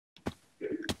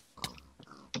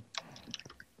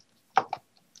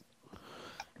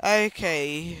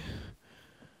Okay.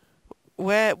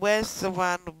 Where's the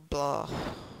random blah?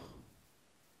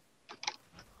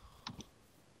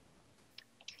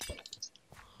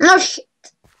 No shit.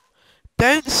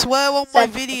 Don't swear on my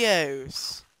Said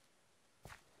videos.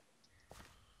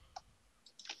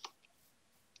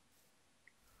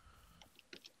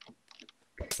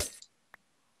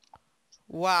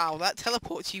 Wow, that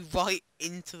teleports you right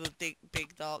into the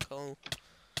big dark hole.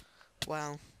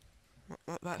 Wow,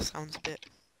 that sounds a bit.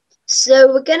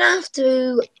 so we're gonna have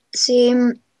to see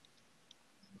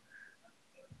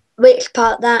which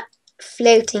part that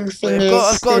floating Wait, thing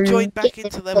I've is got to join and get back it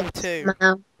into level 2.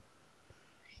 somehow.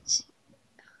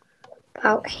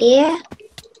 Out here.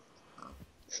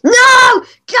 No!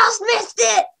 Just missed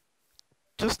it!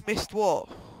 Just missed what?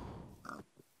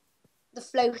 The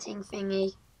floating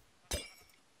thingy.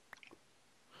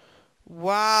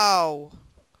 Wow.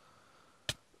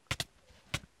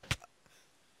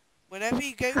 Whenever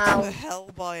you go to the How? hell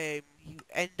biome, you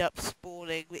end up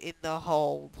spawning in the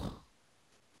hole.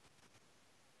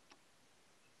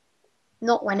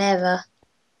 Not whenever.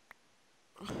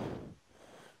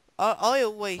 I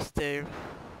always do.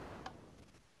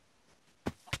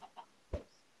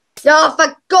 Oh,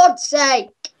 for God's sake!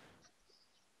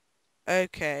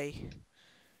 Okay.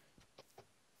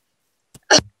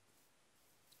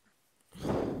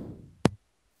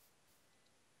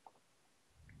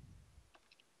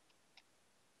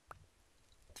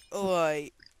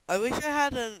 Alright. I wish I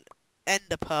had an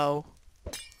ender pearl.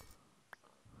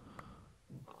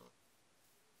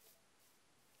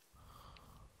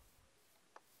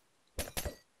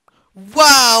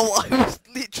 Wow! I was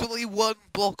literally one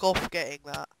block off getting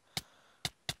that.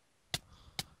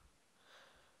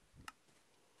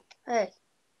 Hey,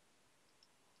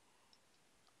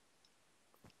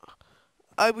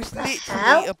 I was the literally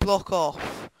hell? a block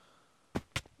off.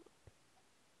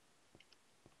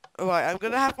 Alright, I'm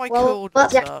gonna have my Well,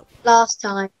 what's coordinates that up. last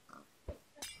time?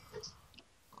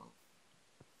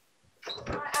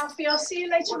 Right, Alfie, I'll see you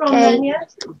later on then, yeah?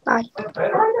 Bye.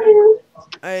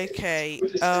 Okay,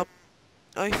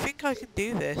 I think I can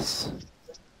do this.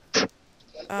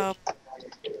 Um,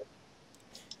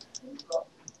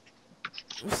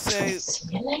 so, See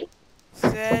you later.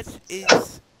 Z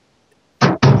is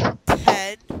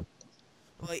 10,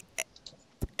 like,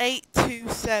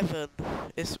 827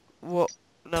 is what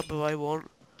number I want.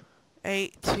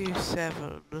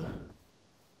 827.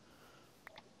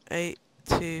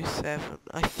 827.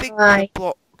 I think the Right.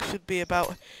 block should be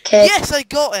about... Okay. Yes, I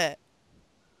got it!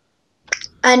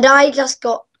 And I just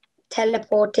got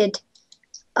teleported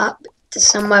up to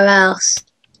somewhere else.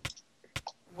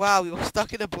 Wow, you're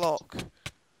stuck in a block.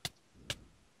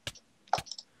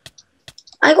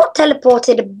 I got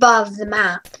teleported above the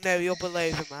map. No, you're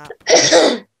below the map.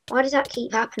 Why does that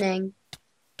keep happening?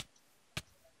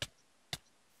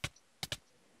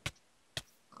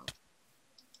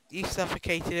 You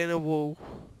suffocated in a wall.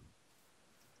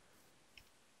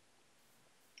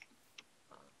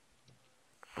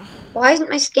 Why isn't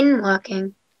my skin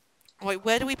working? Wait,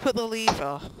 where do we put the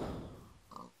lever?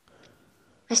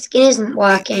 My skin isn't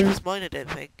working. Neither's mine, I don't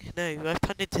think. No, I've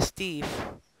turned into Steve.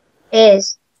 It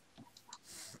is.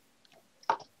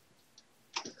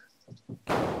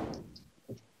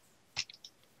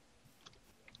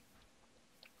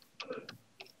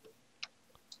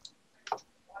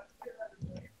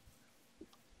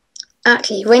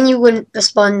 Actually, when you wouldn't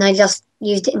respond, I just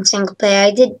used it in single player.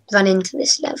 I did run into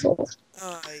this level.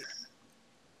 Alright.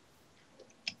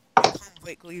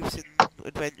 Convict leaves in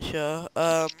adventure.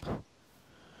 How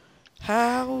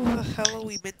the hell are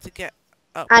we meant to get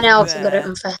up And I also got it there?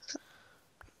 on first.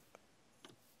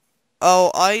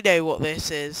 Oh, I know what this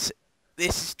is.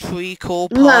 This is tree core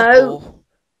No. parkour.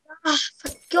 Ah, for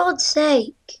God's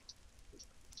sake.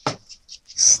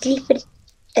 Stupid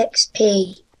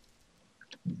XP.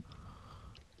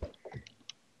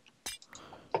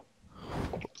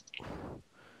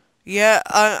 Yeah,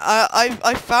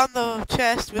 I found the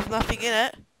chest with nothing in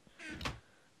it.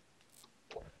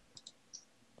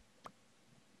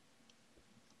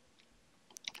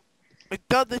 I've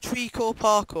done the tree core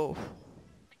parkour.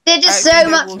 Did just Actually, so there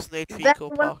much was no tree better core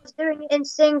when I parkour. was doing it in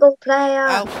single player.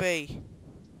 Alfie.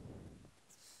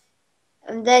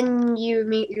 And then you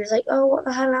immediately was like, oh, what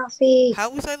the hell, Alfie? How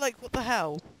was I like, what the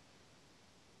hell?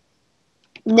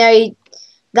 No,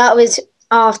 that was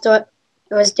after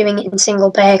I was doing it in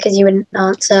single player because you wouldn't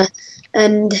answer.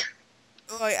 And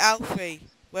Alright, Alfie.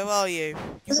 Where are you?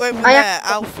 You over I there, actually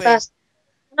got this Alfie. first.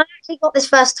 I actually got this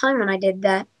first time when I did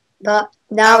that, but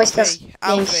now it's just Alfie.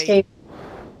 being Alfie. stupid.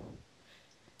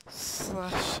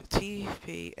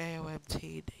 /TP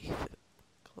AOMT Nathan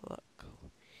Clark.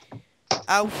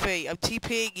 Alfie, I'm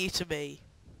TPing you to me.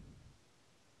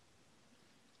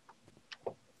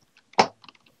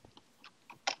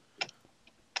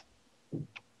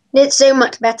 It's so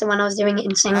much better when I was doing it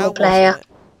in single How was player.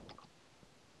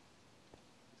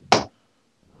 it?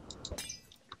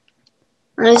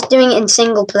 When I was doing it in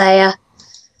single player,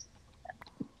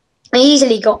 I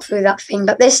easily got through that thing,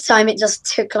 but this time it just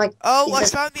took like... Oh, it I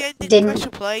just found the ending didn't. pressure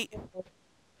plate.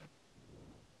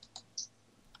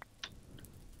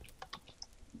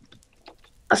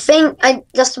 I think I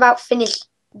just about finished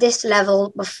this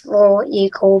level before you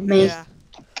called me. Yeah.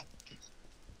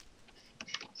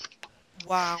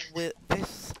 Wow, with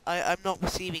this, I'm not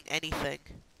receiving anything.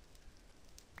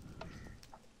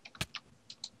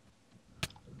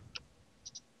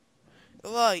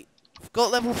 Right,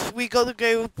 we got to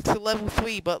go to level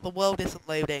 3, but the world isn't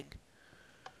loading.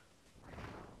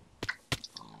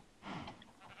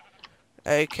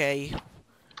 Okay.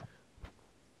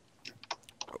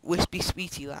 Wispy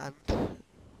Sweetie Land.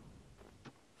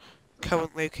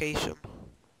 Current location.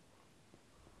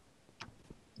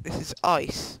 This is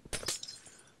ice.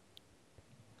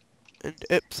 And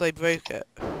oops, I broke it.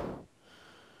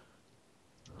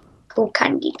 Cool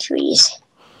candy trees.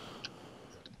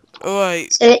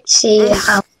 Alright, So let's see let's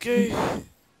how go.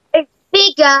 it's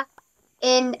bigger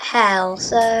in hell.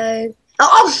 So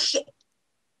oh shit!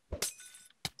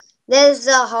 There's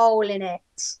a hole in it.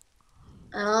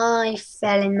 I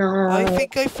fell in the I hole.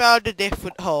 think I found a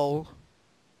different hole.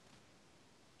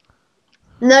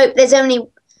 Nope, there's only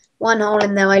one hole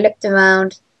in there. I looked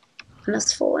around and I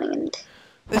was falling and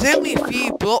There's only a one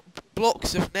few hole.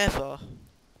 blocks of nether.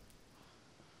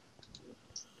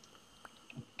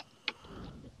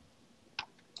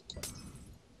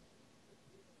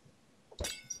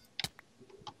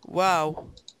 Wow.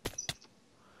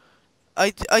 I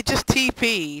just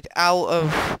TP'd out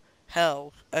of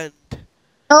hell and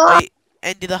Oh, I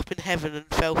ended up in heaven and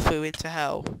fell through into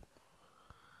hell.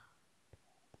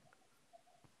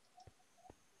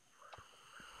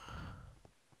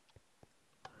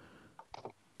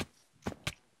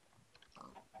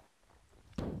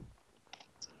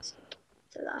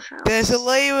 to the house. There's a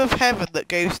layer of heaven that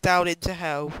goes down into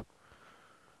hell.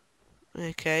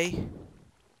 Okay.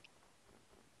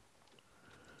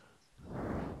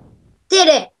 Did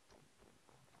it?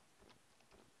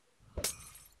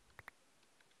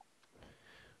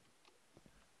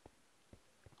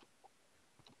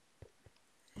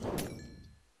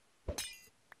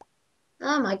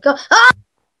 Oh my god! Ah!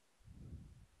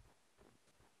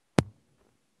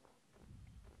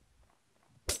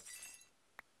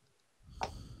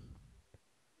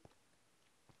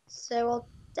 So I'll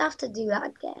have to do that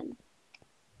again.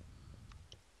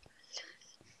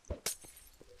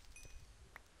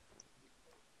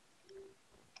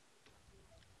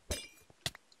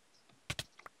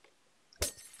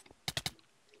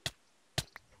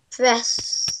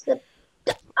 Press the...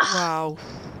 Wow.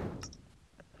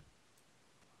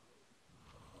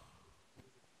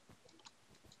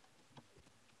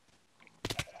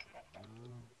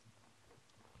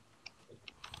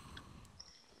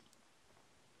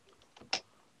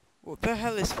 What the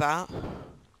hell is that?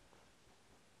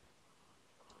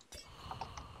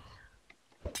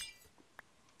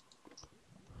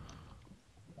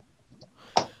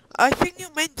 I think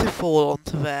you're meant to fall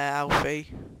onto there, Alfie.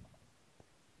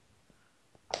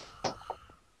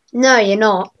 No, you're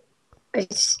not.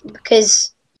 It's because